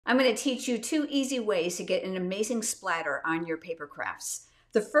I'm going to teach you 2 easy ways to get an amazing splatter on your paper crafts.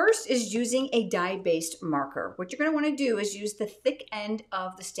 The first is using a dye-based marker. What you're going to want to do is use the thick end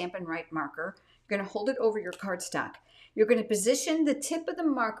of the Stampin' Right marker. You're going to hold it over your cardstock. You're going to position the tip of the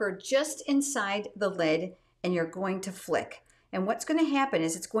marker just inside the lid, and you're going to flick. And what's going to happen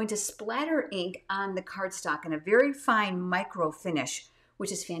is it's going to splatter ink on the cardstock in a very fine micro finish,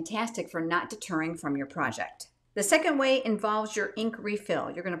 which is fantastic for not deterring from your project. The second way involves your ink refill.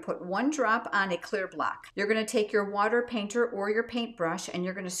 You're going to put 1 drop on a clear block. You're going to take your water painter or your paintbrush and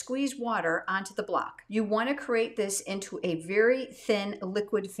you're going to squeeze water onto the block. You want to create this into a very thin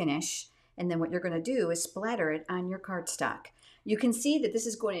liquid finish, and then what you're going to do is splatter it on your cardstock. You can see that this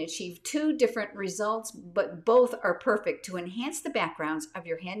is going to achieve 2 different results, but both are perfect to enhance the backgrounds of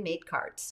your handmade cards.